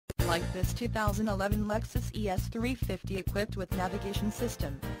like this 2011 Lexus ES 350 equipped with navigation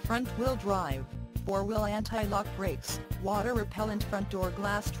system, front-wheel drive, 4-wheel anti-lock brakes, water-repellent front door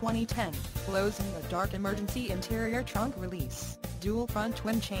glass 2010, glows-in-the-dark emergency interior trunk release, dual front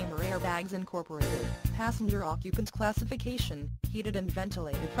twin-chamber airbags incorporated, passenger occupant classification, heated and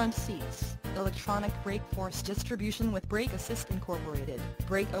ventilated front seats, electronic brake force distribution with brake assist incorporated,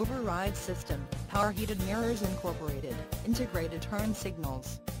 brake override system, power heated mirrors incorporated, integrated turn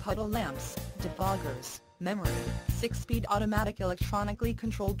signals, puddle lamps, defoggers, memory, 6-speed automatic electronically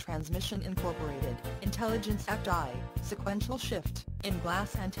controlled transmission incorporated, intelligence Act-I, sequential shift,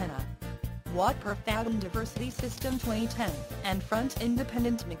 in-glass antenna. Watt per Fathom diversity system 2010, and front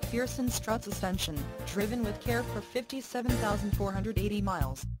independent McPherson strut suspension, driven with care for 57,480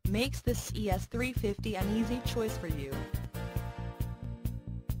 miles, makes this ES350 an easy choice for you.